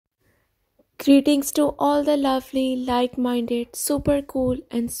Greetings to all the lovely, like-minded, super cool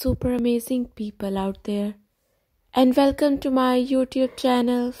and super amazing people out there. And welcome to my YouTube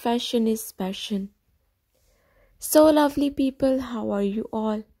channel, Fashion is Passion. So lovely people, how are you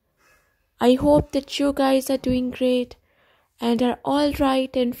all? I hope that you guys are doing great and are all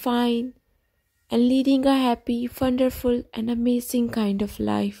right and fine and leading a happy, wonderful and amazing kind of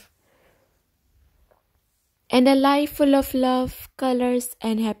life. And a life full of love, colors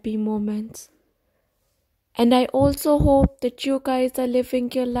and happy moments. And I also hope that you guys are living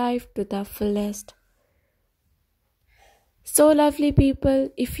your life to the fullest. So lovely people,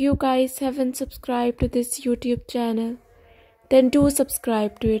 if you guys haven't subscribed to this YouTube channel, then do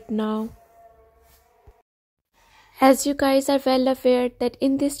subscribe to it now. As you guys are well aware that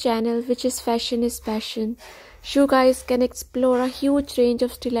in this channel, which is Fashion is Passion, you guys can explore a huge range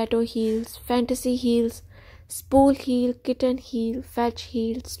of stiletto heels, fantasy heels, spool heel, kitten heel, fetch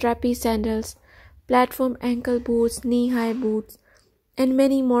heel, strappy sandals, platform ankle boots, knee-high boots, and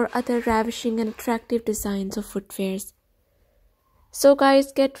many more other ravishing and attractive designs of footwears. So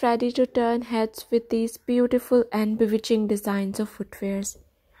guys, get ready to turn heads with these beautiful and bewitching designs of footwears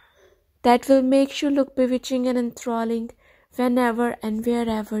that will make you look bewitching and enthralling whenever and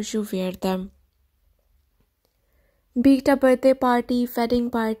wherever you wear them. Be it a birthday party, wedding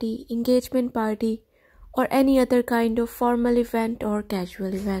party, engagement party, or any other kind of formal event or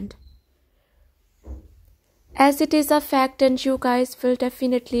casual event. As it is a fact, and you guys will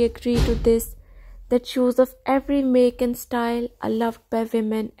definitely agree to this, that shoes of every make and style are loved by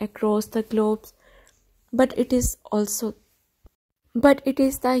women across the globe, but it is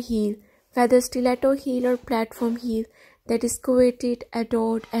the heel, whether stiletto heel or platform heel, that is coveted,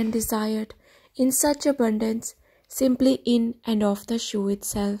 adored and desired in such abundance, simply in and off the shoe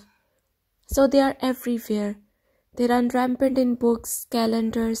itself. So they are everywhere. They run rampant in books,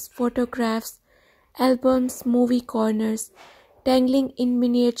 calendars, photographs, albums, movie corners, dangling in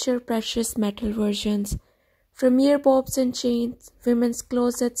miniature precious metal versions, from earbobs and chains, women's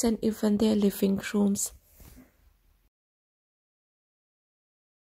closets and even their living rooms.